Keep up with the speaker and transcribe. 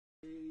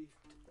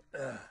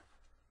Ugh.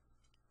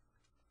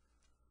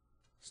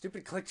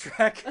 Stupid click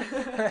track.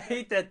 I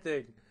hate that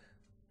thing.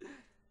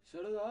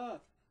 Shut it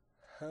off.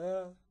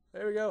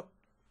 There we go.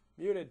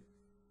 Muted.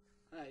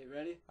 Alright, you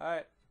ready?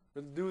 Alright,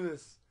 let's do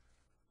this.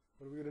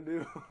 What are we gonna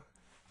do?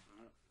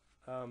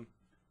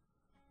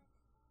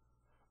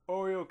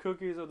 Oreo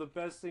cookies are the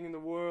best thing in the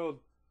world.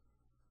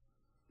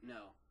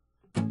 No.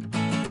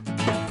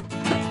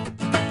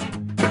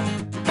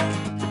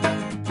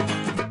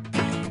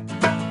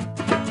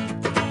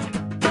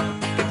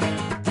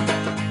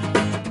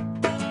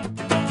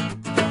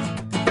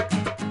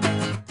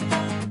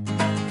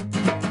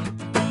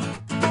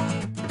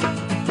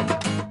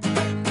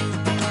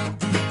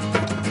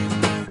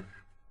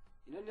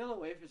 Vanilla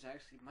wafer is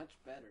actually much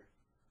better.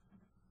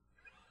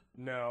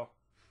 No.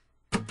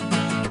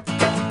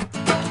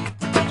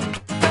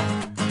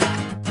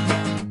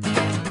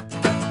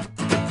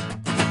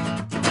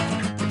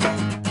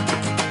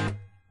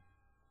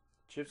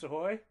 Chips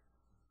Ahoy?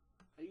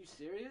 Are you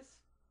serious?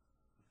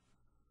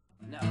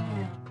 No.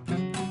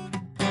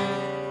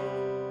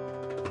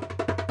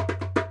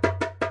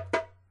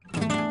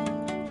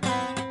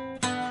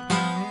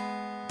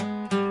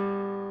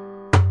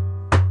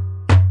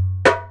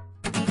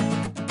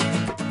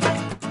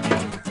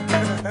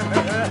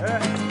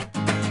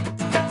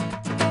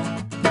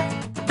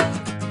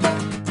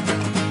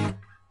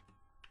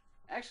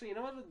 Actually, you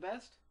know what's the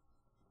best?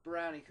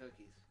 Brownie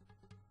cookies.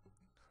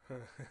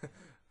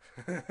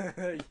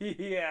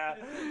 Yeah.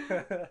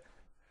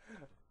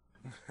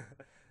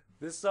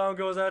 This song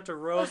goes out to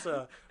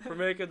Rosa for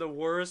making the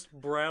worst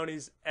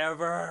brownies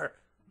ever.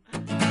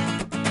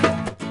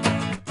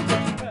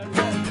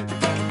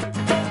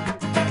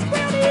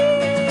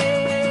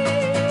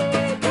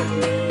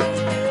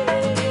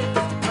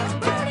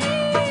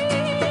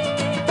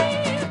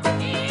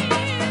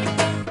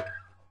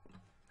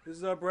 This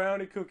is our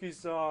brownie cookie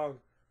song.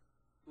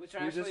 Which are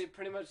actually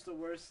pretty much the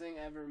worst thing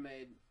ever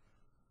made.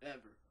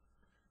 Ever.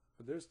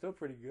 But they're still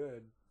pretty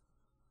good.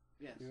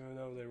 Yes. Even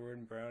though they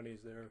weren't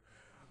brownies, they're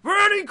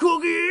brownie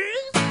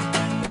cookies!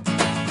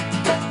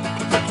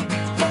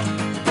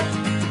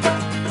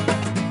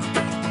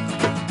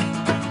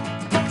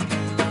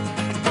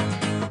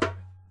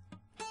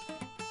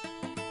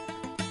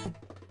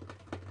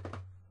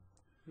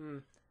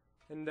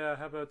 And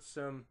how about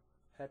some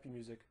happy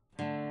music?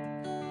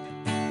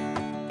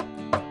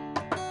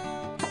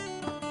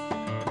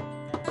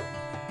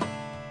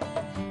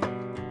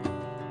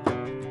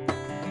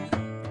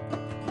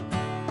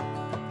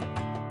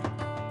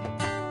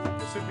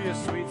 This would be a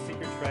sweet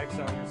secret track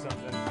song or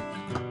something.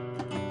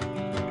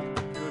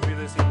 You would be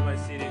listening to my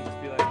CD and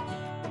just be like,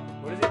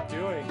 what is it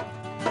doing?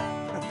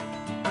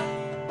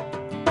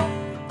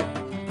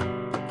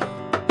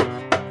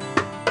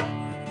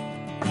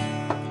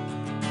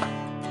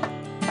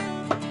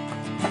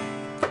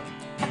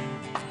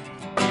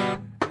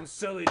 And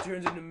Sully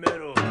turns into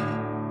metal.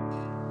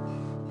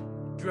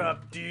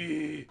 Drop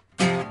D.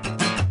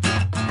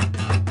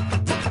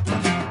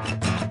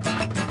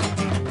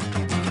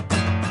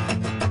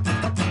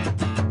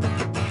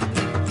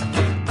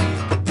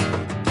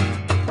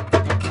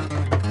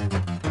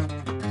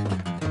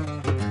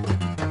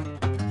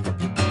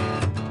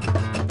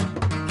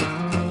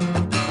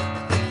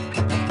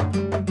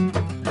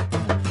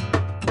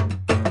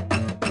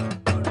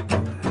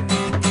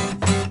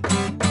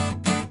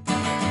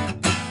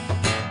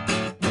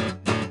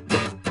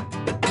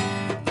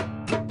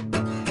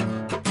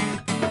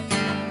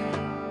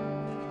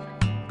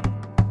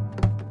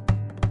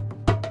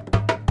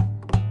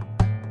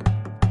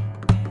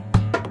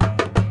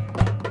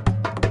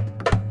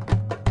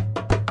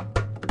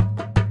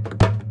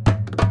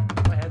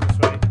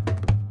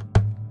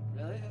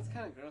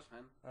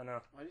 I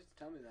know. Why did you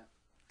tell me that?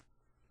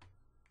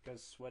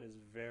 Because sweat is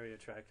very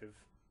attractive.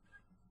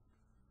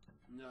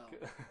 No.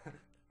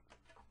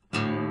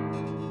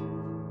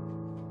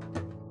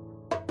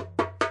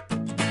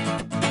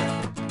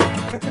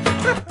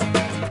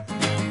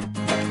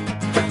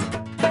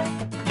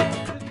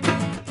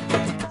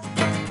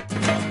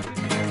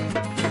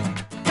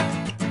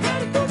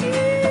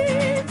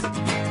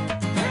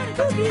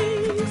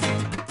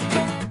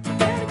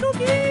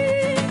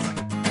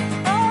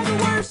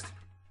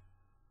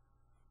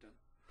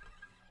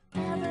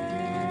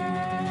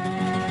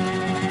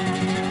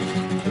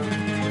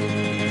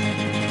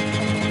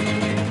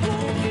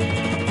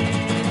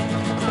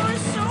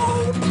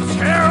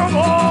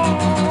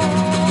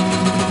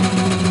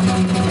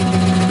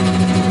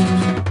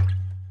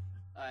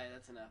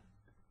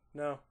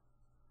 No.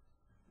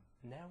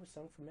 Now a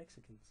song for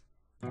Mexicans.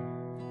 This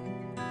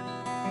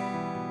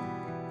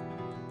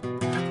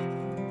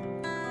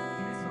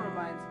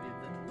reminds me of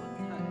that one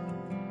time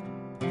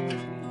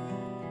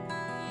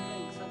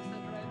playing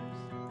Sunset Riders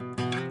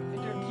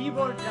and your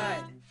keyboard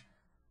died.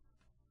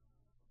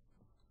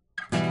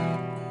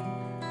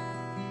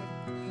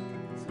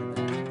 So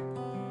then,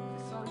 a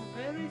song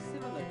very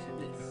similar to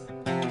this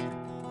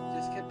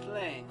just kept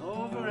playing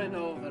over and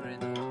over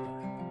and over.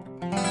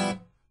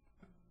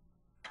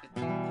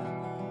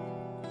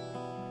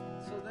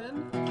 So then,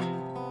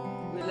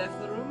 we left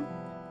the room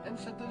and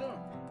shut the door.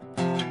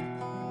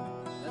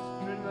 That's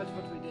pretty much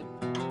what we did.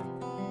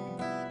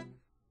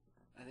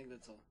 I think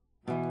that's all.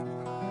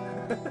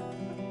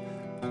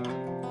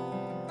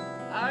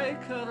 Ay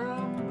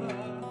caramba,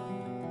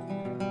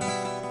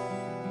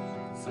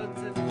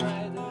 Sunset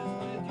Riders,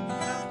 when you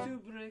have to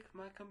break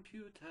my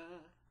computer.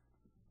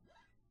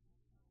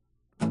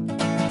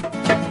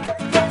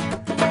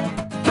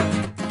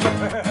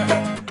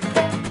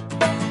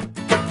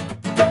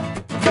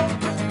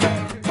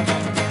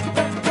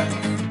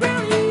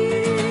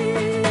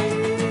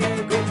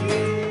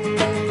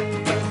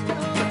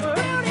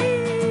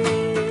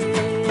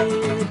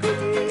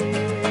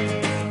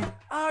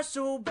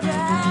 So bad.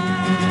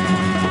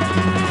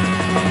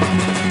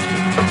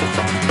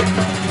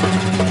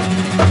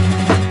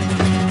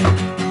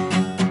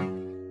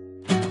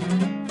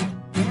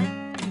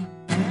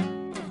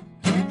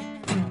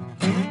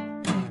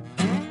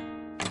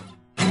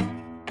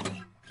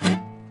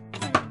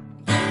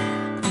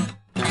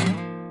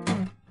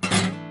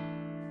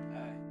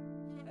 Alright,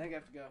 I think I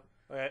have to go.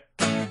 Okay.